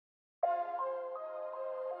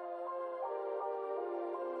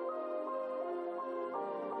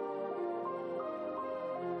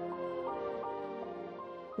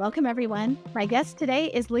Welcome, everyone. My guest today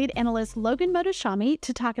is Lead Analyst Logan Mohtashami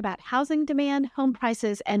to talk about housing demand, home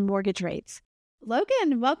prices, and mortgage rates.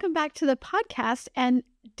 Logan, welcome back to the podcast. And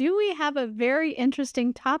do we have a very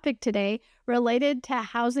interesting topic today related to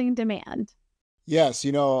housing demand? Yes,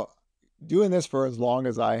 doing this for as long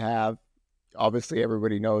as I have, obviously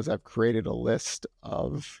everybody knows I've created a list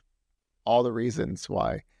of all the reasons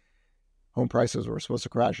why home prices were supposed to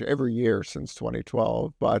crash every year since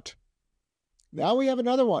 2012. But now we have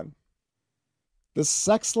another one. The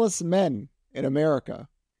sexless men in America.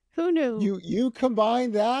 Who knew? You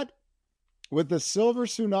combine that with the silver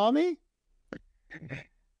tsunami,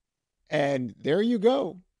 and there you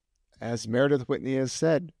go. As Meredith Whitney has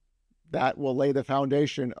said, that will lay the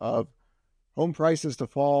foundation of home prices to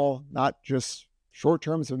fall, not just short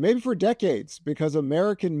term, but maybe for decades, because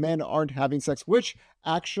American men aren't having sex, which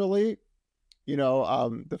actually,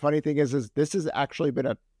 the funny thing is this has actually been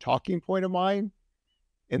a talking point of mine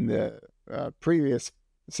in the previous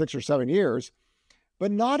 6 or 7 years, but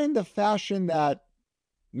not in the fashion that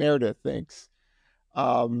Meredith thinks. There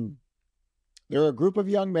are a group of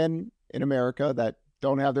young men in America that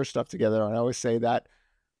don't have their stuff together. And I always say that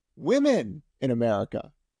women in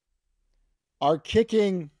America are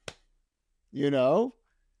kicking,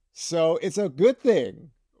 so it's a good thing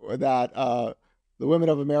that the women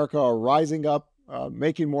of America are rising up,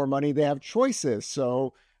 making more money. They have choices.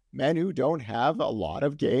 So men who don't have a lot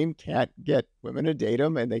of game can't get women to date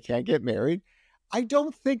them and they can't get married. I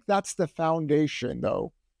don't think that's the foundation,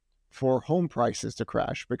 though, for home prices to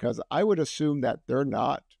crash, because I would assume that they're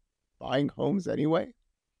not buying homes anyway,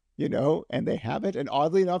 and they haven't. And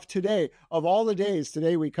oddly enough, today, of all the days,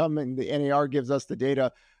 today we come and the NAR gives us the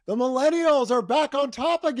data. The millennials are back on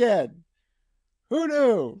top again. Who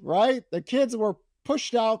knew, right? The kids were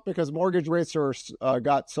pushed out because mortgage rates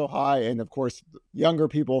got so high. And of course, younger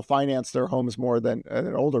people finance their homes more than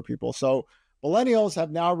older people. So millennials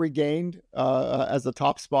have now regained as the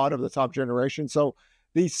top spot of the top generation. So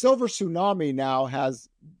the silver tsunami now has,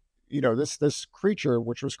 this creature,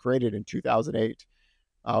 which was created in 2008,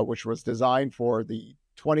 which was designed for the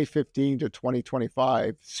 2015 to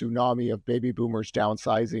 2025 tsunami of baby boomers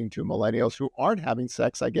downsizing to millennials who aren't having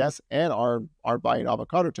sex, I guess, and are buying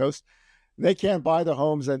avocado toast. They can't buy the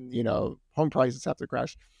homes, and, home prices have to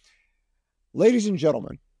crash. Ladies and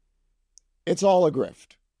gentlemen, it's all a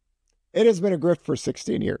grift. It has been a grift for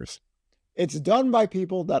 16 years. It's done by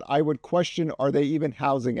people that I would question, are they even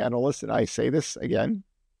housing analysts? And I say this again,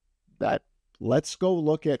 that let's go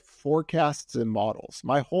look at forecasts and models.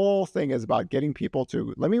 My whole thing is about getting people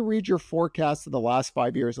to, let me read your forecasts of the last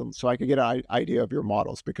 5 years so I can get an idea of your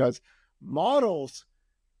models, because models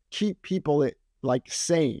keep people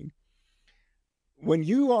sane. When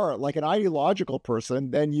you are like an ideological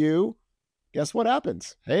person, then guess what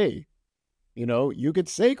happens? Hey, you could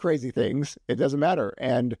say crazy things. It doesn't matter.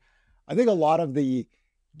 And I think a lot of the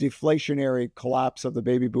deflationary collapse of the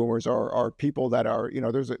baby boomers are people that are,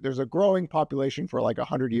 there's a growing population for like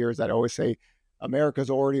 100 years that always say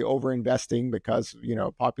America's already overinvesting because,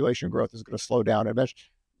 population growth is going to slow down eventually.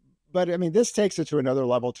 But I mean, this takes it to another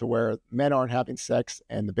level to where men aren't having sex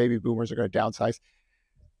and the baby boomers are going to downsize.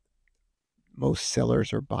 Most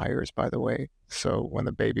sellers are buyers, by the way. So when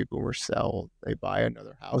the baby boomers sell, they buy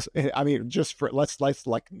another house. I mean, just for let's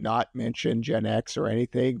not mention Gen X or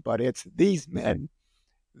anything, but it's these men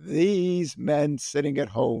sitting at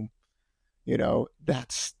home,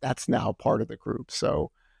 that's now part of the group.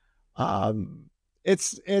 So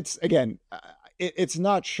it's again, it's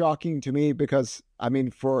not shocking to me, because I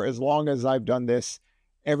mean, for as long as I've done this,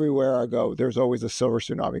 everywhere I go, there's always a silver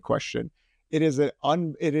tsunami question. It is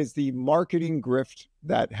the marketing grift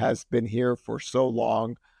that has been here for so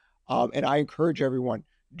long. And I encourage everyone,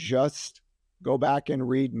 just go back and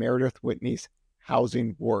read Meredith Whitney's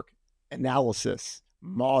housing work analysis,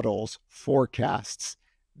 models, forecasts.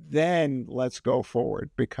 Then let's go forward,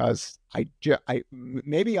 because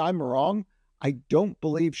maybe I'm wrong. I don't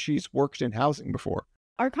believe she's worked in housing before.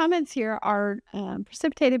 Our comments here are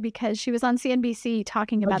precipitated because she was on CNBC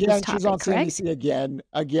talking about this topic, she's on correct? CNBC again.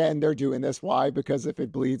 Again, they're doing this. Why? Because if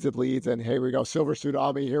it bleeds, it bleeds. And here we go. Silver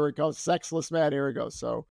tsunami. Here it goes. Sexless man. Here it goes.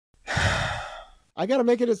 So I got to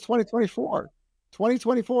make it as 2024.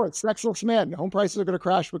 2024, it's sexless men. Home prices are going to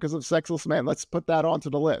crash because of sexless men. Let's put that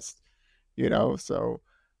onto the list. So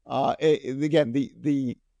again,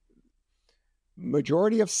 the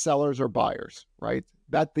majority of sellers are buyers, right?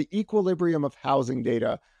 That the equilibrium of housing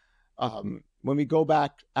data, when we go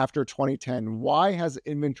back after 2010, why has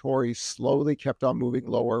inventory slowly kept on moving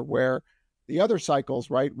lower, where the other cycles,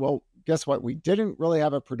 right? Well, guess what? We didn't really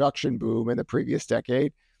have a production boom in the previous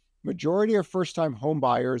decade. Majority of first-time home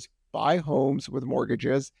buyers buy homes with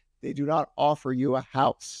mortgages. They do not offer you a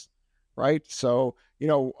house, right? So,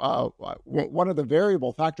 one of the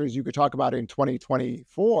variable factors you could talk about in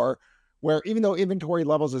 2024, where even though inventory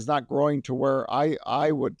levels is not growing to where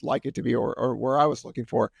I would like it to be, or where I was looking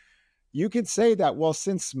for, you could say that, well,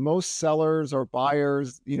 since most sellers or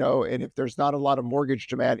buyers, and if there's not a lot of mortgage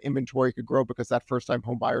demand, inventory could grow because that first time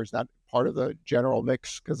home buyer is not part of the general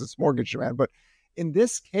mix because it's mortgage demand. But in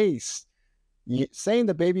this case, saying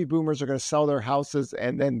the baby boomers are going to sell their houses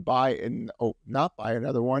and then not buy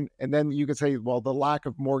another one. And then you could say, well, the lack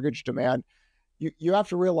of mortgage demand, you have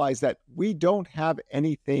to realize that we don't have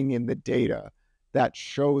anything in the data that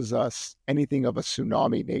shows us anything of a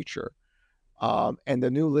tsunami nature. And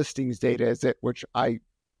the new listings data is it, which I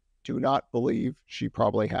do not believe she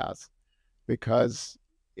probably has. Because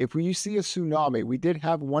if you see a tsunami, we did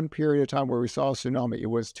have one period of time where we saw a tsunami. It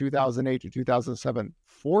was 2008 to 2007.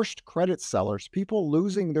 Forced credit sellers, people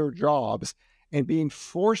losing their jobs and being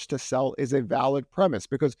forced to sell, is a valid premise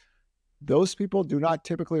because those people do not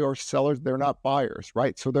typically, or sellers, they're not buyers,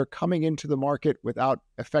 right? So they're coming into the market without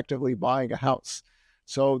effectively buying a house.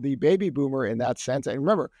 So the baby boomer in that sense, and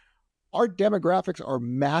remember, our demographics are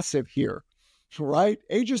massive here, right?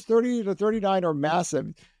 Ages 30 to 39 are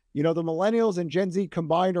massive. The millennials and Gen Z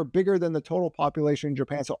combined are bigger than the total population in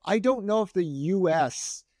Japan. So I don't know if the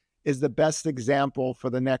US is the best example for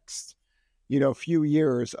the next, few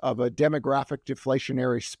years of a demographic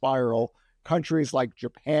deflationary spiral. Countries like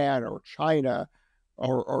Japan or China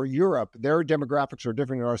or Europe, their demographics are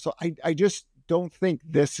different than ours. So I just don't think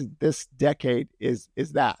this decade is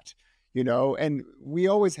that. And we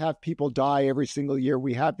always have people die every single year.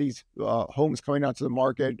 We have these homes coming onto the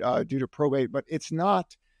market due to probate, but this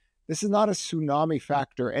is not a tsunami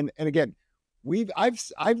factor. And again,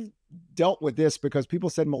 I've dealt with this because people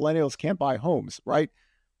said millennials can't buy homes, right?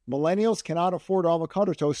 Millennials cannot afford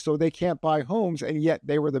avocado toast, so they can't buy homes. And yet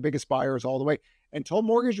they were the biggest buyers all the way until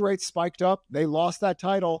mortgage rates spiked up. They lost that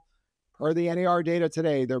title. Per the NAR data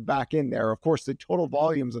today, they're back in there. Of course, the total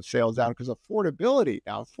volumes of sales down because affordability.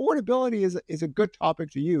 Now, affordability is a good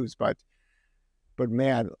topic to use, but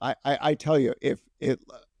man, I tell you, if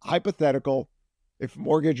hypothetical, if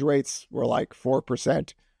mortgage rates were like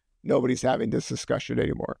 4%, nobody's having this discussion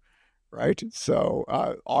anymore, right? So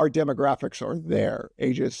our demographics are there.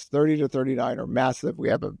 Ages 30 to 39 are massive. We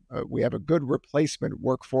have a good replacement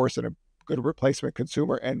workforce and a good replacement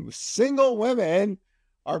consumer, and single women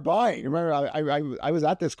are buying. Remember, I was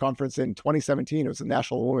at this conference in 2017. It was a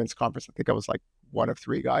National Women's Conference. I think I was like one of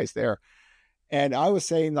three guys there. And I was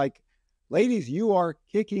saying, like, ladies, you are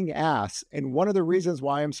kicking ass. And one of the reasons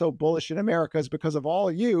why I'm so bullish in America is because of all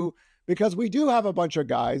of you, because we do have a bunch of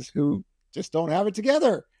guys who just don't have it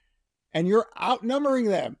together. And you're outnumbering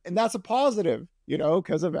them. And that's a positive,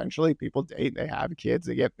 because eventually people date, they have kids,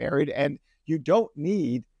 they get married, and you don't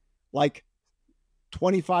need like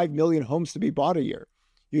 25 million homes to be bought a year.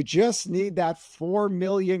 You just need that 4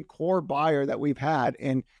 million core buyer that we've had.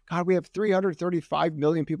 And God, we have 335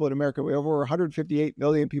 million people in America. We have over 158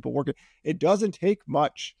 million people working. It doesn't take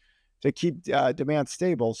much to keep demand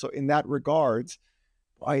stable. So in that regards,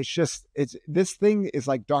 boy, this thing is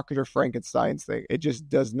like Dr. Frankenstein's thing. It just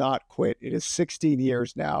does not quit. It is 16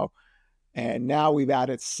 years now. And now we've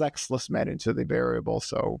added sexless men into the variable.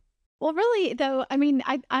 So well, really, though, I mean,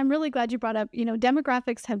 I'm really glad you brought up,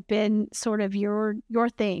 demographics have been sort of your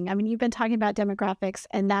thing. I mean, you've been talking about demographics,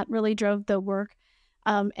 and that really drove the work.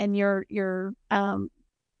 And you're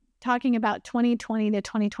talking about 2020 to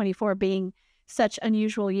 2024 being such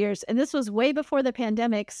unusual years. And this was way before the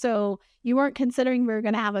pandemic. So you weren't considering we were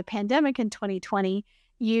going to have a pandemic in 2020.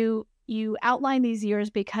 You outlined these years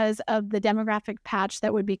because of the demographic patch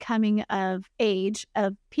that would be coming of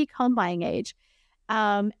peak home buying age.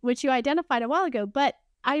 Which you identified a while ago. But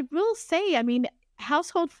I will say, I mean,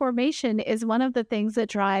 household formation is one of the things that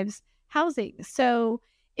drives housing. So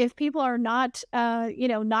if people are not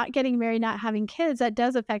getting married, not having kids, that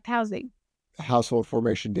does affect housing. Household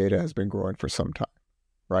formation data has been growing for some time,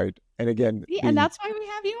 right? And again, and that's why we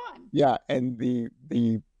have you on. Yeah, and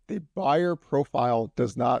the buyer profile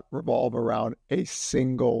does not revolve around a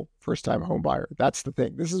single first-time home buyer. That's the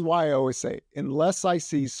thing. This is why I always say, unless I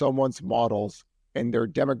see someone's models and their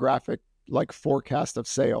demographic like forecast of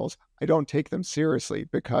sales, I don't take them seriously,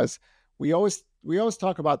 because we always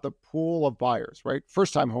talk about the pool of buyers, right?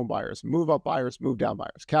 First-time home buyers, move-up buyers, move-down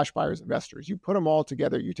buyers, cash buyers, investors. You put them all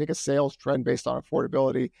together, you take a sales trend based on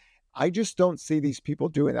affordability. I just don't see these people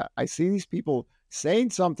doing that. I see these people saying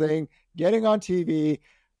something, getting on TV,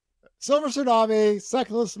 silver tsunami,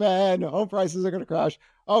 sexless men, home prices are going to crash.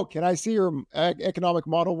 Oh, can I see your economic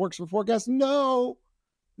model works for forecast? No,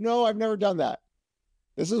 I've never done that.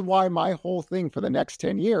 This is why my whole thing for the next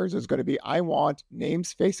 10 years is going to be, I want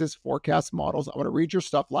names, faces, forecast models. I want to read your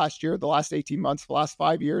stuff last year, the last 18 months, the last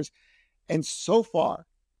 5 years. And so far,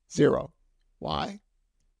 zero. Why?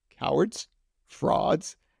 Cowards,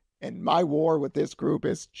 frauds, and my war with this group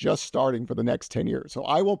is just starting for the next 10 years. So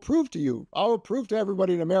I will prove to you, I will prove to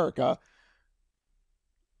everybody in America,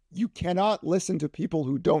 you cannot listen to people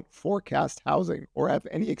who don't forecast housing or have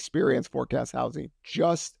any experience forecast housing.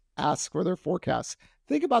 Just ask for their forecasts.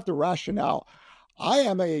 Think about the rationale. I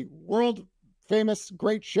am a world famous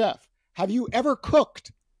great chef. Have you ever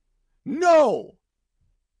cooked? No.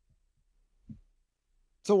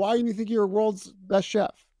 So why do you think you're a world's best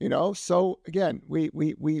chef? So again,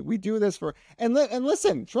 we do this for, and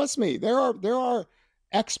listen, trust me, there are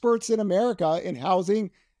experts in America in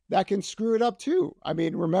housing that can screw it up too. I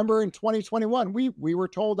mean, remember in 2021, we were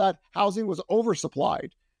told that housing was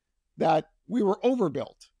oversupplied, that we were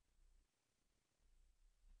overbuilt.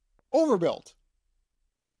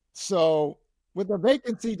 So with the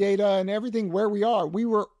vacancy data and everything where we are, we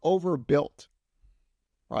were overbuilt,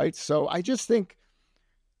 right? So I think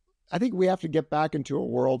we have to get back into a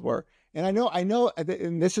world where, and I know,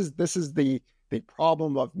 and this is the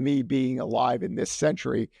problem of me being alive in this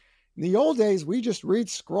century. In the old days, we just read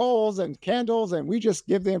scrolls and candles and we just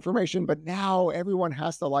give the information, but now everyone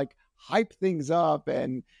has to like hype things up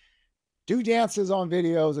and do dances on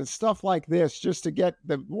videos and stuff like this just to get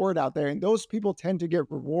the word out there. And those people tend to get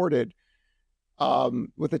rewarded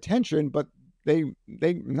with attention, but they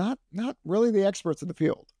not really the experts in the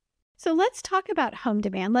field. So let's talk about home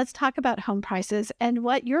demand. Let's talk about home prices and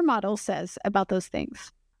what your model says about those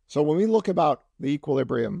things. So when we look about the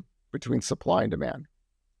equilibrium between supply and demand,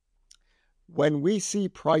 when we see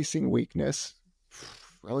pricing weakness,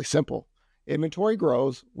 really simple. Inventory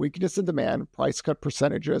grows, weakness in demand, price cut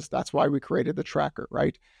percentages. That's why we created the tracker,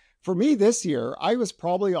 right? For me this year, I was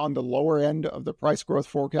probably on the lower end of the price growth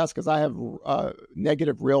forecast because I have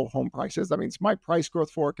negative real home prices. That means my price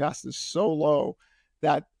growth forecast is so low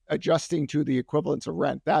that adjusting to the equivalence of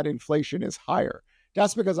rent, that inflation is higher.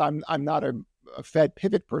 That's because I'm not a Fed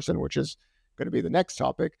pivot person, which is going to be the next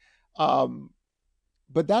topic.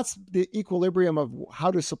 But that's the equilibrium of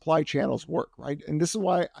how do supply channels work, right? And this is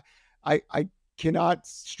why I cannot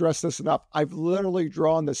stress this enough. I've literally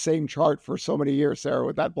drawn the same chart for so many years, Sarah,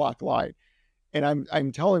 with that black line. And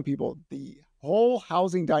I'm telling people the whole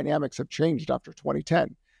housing dynamics have changed after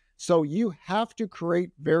 2010. So you have to create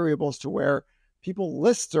variables to where people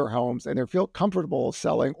list their homes and they feel comfortable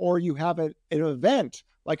selling, or you have an event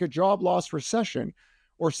like a job loss recession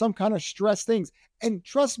or some kind of stress things. And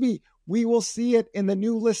trust me, we will see it in the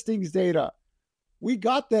new listings data. We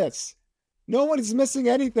got this. No one is missing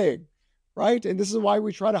anything, right? And this is why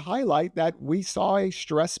we try to highlight that we saw a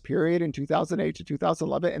stress period in 2008 to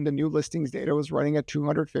 2011, and the new listings data was running at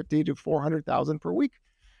 250 to 400,000 per week.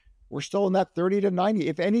 We're still in that 30 to 90.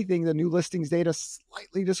 If anything, the new listings data is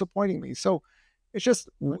slightly disappointing me. So it's just,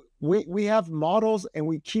 we have models and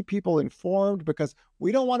we keep people informed because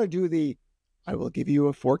we don't want to do I will give you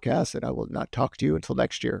a forecast and I will not talk to you until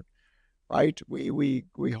next year, right? We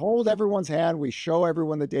hold everyone's hand. We show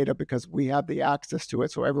everyone the data because we have the access to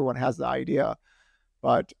it. So everyone has the idea.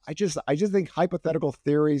 But I just think hypothetical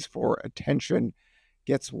theories for attention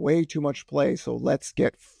gets way too much play. So let's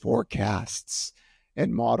get forecasts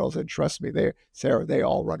and models. And trust me, Sarah, they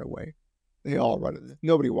all run away. They all run.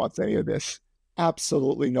 Nobody wants any of this.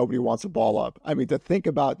 Absolutely nobody wants a ball up. I mean, to think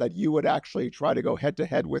about that you would actually try to go head to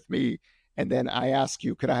head with me, and then I ask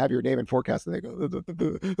you, could I have your name and forecast? And they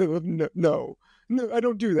go, no, I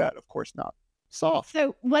don't do that. Of course not. Soft.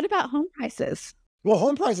 So what about home prices? Well,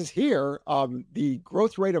 home prices here, the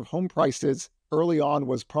growth rate of home prices early on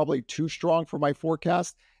was probably too strong for my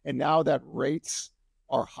forecast. And now that rates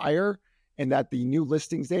are higher and that the new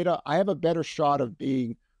listings data, I have a better shot of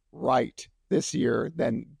being right this year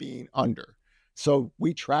than being under. So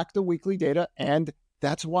we track the weekly data, and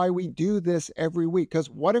that's why we do this every week. Because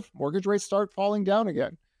what if mortgage rates start falling down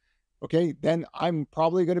again? Okay, then I'm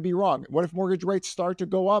probably going to be wrong. What if mortgage rates start to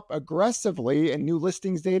go up aggressively and new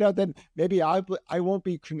listings data? Then maybe I won't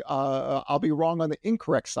be, I'll be wrong on the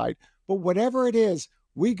incorrect side. But whatever it is,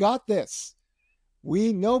 we got this.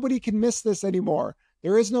 Nobody can miss this anymore.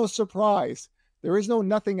 There is no surprise. There is no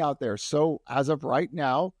nothing out there. So as of right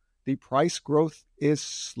now, the price growth is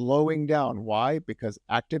slowing down. Why? Because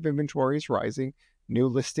active inventory is rising, new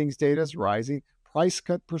listings data is rising, price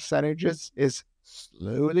cut percentages is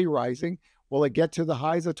slowly rising. Will it get to the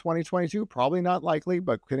highs of 2022? Probably not likely,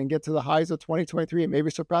 but can it get to the highs of 2023 and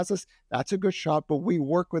maybe surpass this? That's a good shot, but we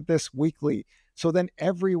work with this weekly. So then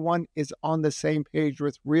everyone is on the same page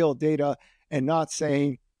with real data and not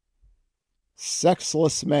saying,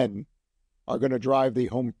 Sexless men are going to drive the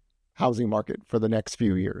home housing market for the next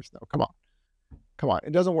few years. No, come on. Come on.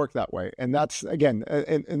 It doesn't work that way. And that's, again,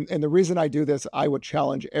 and the reason I do this, I would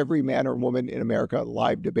challenge every man or woman in America,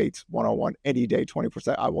 live debates, one-on-one, any day,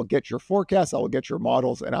 20%. I will get your forecasts. I will get your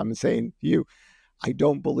models. And I'm saying to you, I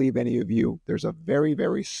don't believe any of you. There's a very,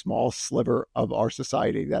 very small sliver of our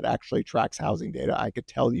society that actually tracks housing data. I could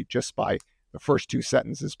tell you just by the first two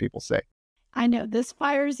sentences people say. I know this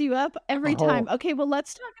fires you up every time. Okay, well,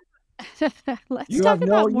 let's talk about you have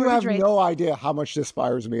mortgage rates. No idea how much this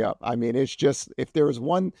fires me up. I mean, it's just, if there is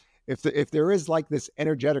one, if there is like this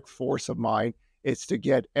energetic force of mine, it's to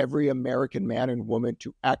get every American man and woman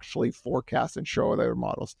to actually forecast and show their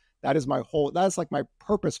models. That's like my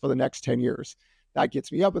purpose for the next 10 years. That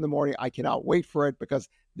gets me up in the morning. I cannot wait for it, because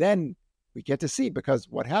then we get to see, because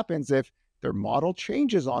what happens if their model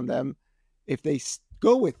changes on them, if they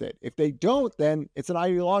go with it. If they don't, then it's an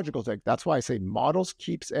ideological thing. That's why I say models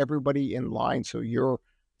keeps everybody in line, so your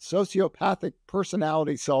sociopathic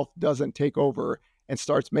personality self doesn't take over and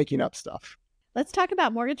starts making up stuff. Let's talk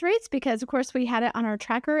about mortgage rates, because, of course, we had it on our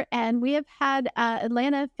tracker, and we have had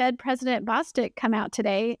Atlanta Fed President Bostic come out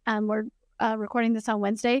today. We're recording this on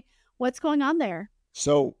Wednesday. What's going on there?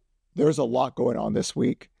 So there's a lot going on this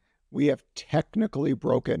week. We have technically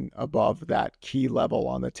broken above that key level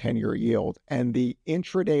on the 10-year yield, and the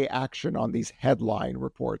intraday action on these headline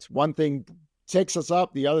reports. One thing takes us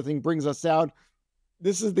up, the other thing brings us down.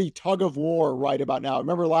 This is the tug of war right about now.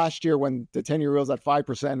 Remember last year when the 10-year yield was at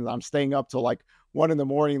 5% and I'm staying up till like 1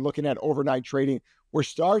 a.m. looking at overnight trading? We're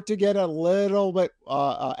starting to get a little bit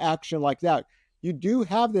action like that. You do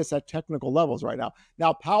have this at technical levels right now.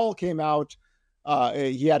 Now, Powell came out.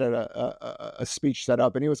 He had a speech set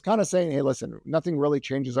up, and he was kind of saying, hey, listen, nothing really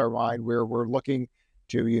changes our mind. We're looking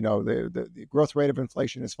to, the growth rate of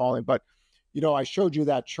inflation is falling. But, I showed you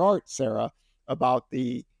that chart, Sarah, about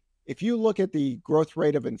if you look at the growth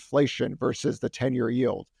rate of inflation versus the 10-year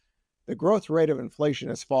yield, the growth rate of inflation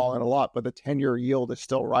has fallen a lot, but the 10-year yield is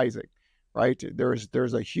still rising, right?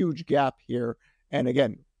 There's a huge gap here. And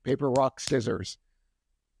again, paper, rock, scissors,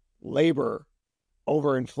 labor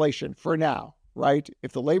over inflation for now. Right?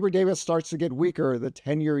 If the labor data starts to get weaker, the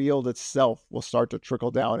 10-year yield itself will start to trickle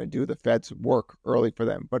down and do the Fed's work early for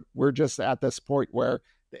them. But we're just at this point where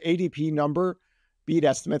the ADP number, beat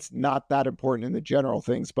estimates, not that important in the general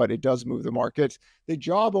things, but it does move the market. The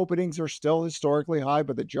job openings are still historically high,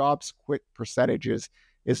 but the jobs quit percentages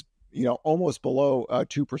is almost below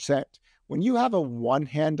 2%. When you have a one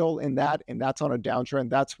handle in that, and that's on a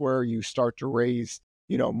downtrend, that's where you start to raise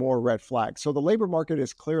more red flags. So the labor market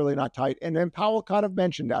is clearly not tight. And then Powell kind of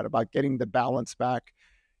mentioned that about getting the balance back.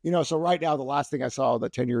 So right now, the last thing I saw, the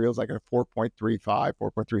 10-year yield is like a 4.35,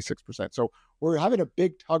 4.36%. So we're having a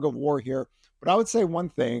big tug of war here. But I would say one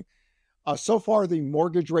thing, so far, the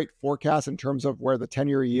mortgage rate forecast in terms of where the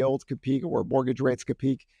 10-year yield could peak or where mortgage rates could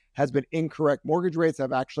peak has been incorrect. Mortgage rates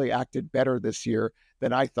have actually acted better this year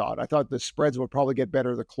than I thought. I thought the spreads would probably get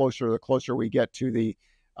better the closer we get to the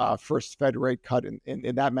first Fed rate cut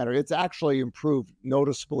in that matter. It's actually improved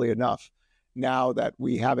noticeably enough now that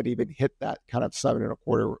we haven't even hit that kind of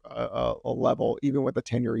 7.25 level, even with the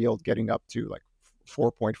 10-year yield getting up to like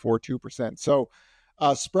 4.42%. So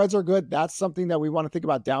spreads are good. That's something that we want to think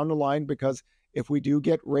about down the line, because if we do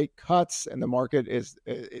get rate cuts and the market is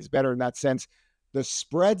better in that sense, the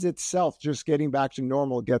spreads itself just getting back to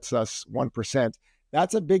normal gets us 1%.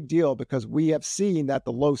 That's a big deal, because we have seen that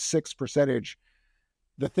the low 6%,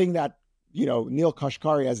 the thing that, Neil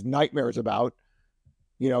Kashkari has nightmares about,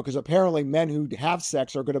 because apparently men who have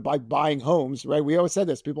sex are going to be buying homes, right? We always said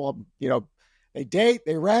this. People, they date,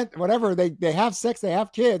 they rent, whatever. They have sex, they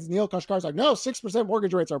have kids. Neil Kashkari's like, no, 6%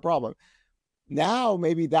 mortgage rates are a problem. Now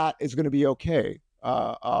maybe that is going to be okay,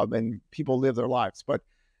 and people live their lives. But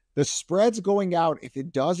the spreads going out, if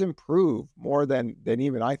it does improve more than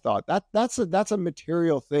even I thought, that's a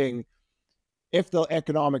material thing. If the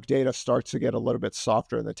economic data starts to get a little bit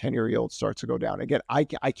softer and the 10-year yield starts to go down. Again, I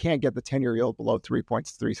can't get the 10-year yield below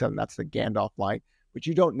 3.37. That's the Gandalf line, but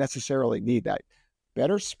you don't necessarily need that.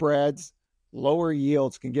 Better spreads, lower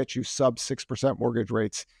yields can get you sub 6% mortgage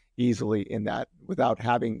rates easily in that, without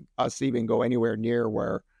having us even go anywhere near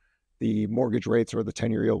where the mortgage rates or the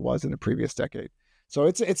 10-year yield was in the previous decade. So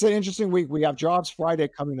it's an interesting week. We have Jobs Friday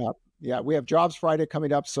coming up. Yeah, we have Jobs Friday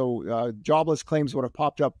coming up. So jobless claims would have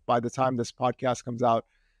popped up by the time this podcast comes out.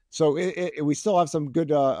 So we still have some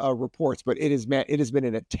good reports, but it has been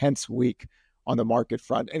an intense week on the market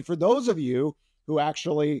front. And for those of you who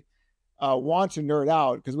actually want to nerd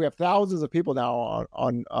out, because we have thousands of people now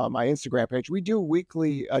on my Instagram page, we do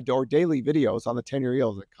weekly or daily videos on the 10-year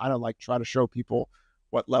yields that kind of like try to show people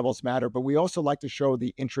what levels matter. But we also like to show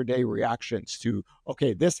the intraday reactions to,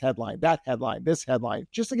 okay, this headline, that headline, this headline,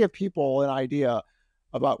 just to give people an idea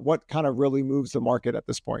about what kind of really moves the market at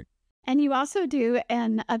this point. And you also do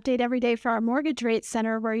an update every day for our Mortgage Rate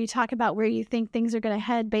Center where you talk about where you think things are going to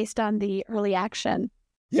head based on the early action.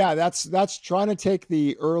 Yeah, that's trying to take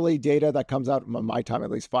the early data that comes out at my time, at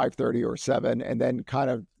least 5:30 or 7, and then kind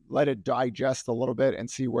of let it digest a little bit and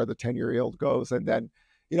see where the 10-year yield goes. And then,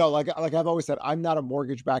 like I've always said, I'm not a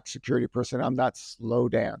mortgage-backed security person. I'm that slow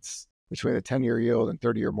dance between the 10-year yield and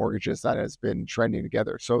 30-year mortgages that has been trending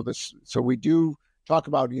together. So we do talk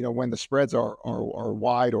about, when the spreads are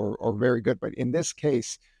wide or very good. But in this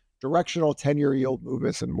case, directional 10-year yield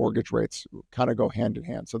movements and mortgage rates kind of go hand in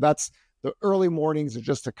hand. So that's the early mornings are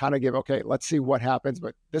just to kind of give, okay, let's see what happens.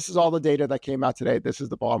 But this is all the data that came out today. This is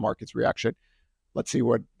the bond market's reaction. Let's see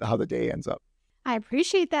how the day ends up. I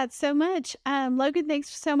appreciate that so much. Logan, thanks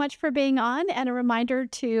so much for being on. And a reminder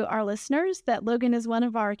to our listeners that Logan is one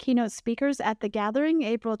of our keynote speakers at the gathering,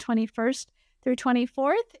 April 21st through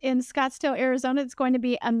 24th in Scottsdale, Arizona. It's going to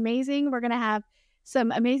be amazing. We're going to have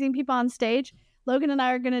some amazing people on stage. Logan and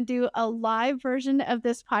I are going to do a live version of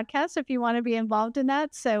this podcast if you want to be involved in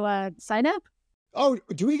that. So sign up. Oh,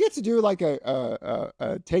 do we get to do like a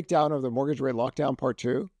takedown of the mortgage rate lockdown part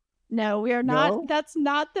 2? No, we are not. No? That's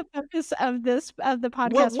not the focus of the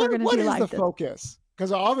podcast we're going to do live. What is the focus?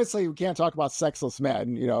 Because obviously we can't talk about sexless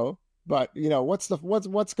men, but what's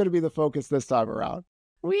going to be the focus this time around?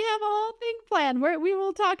 We have a whole thing planned. We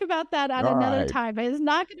will talk about that at another time. It's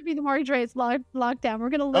not going to be the mortgage rates lockdown. We're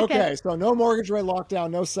going to look at... Okay, so no mortgage rate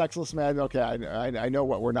lockdown, no sexless men. Okay, I know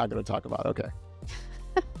what we're not going to talk about. Okay.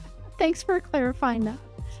 Thanks for clarifying that.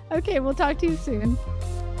 Okay, we'll talk to you soon.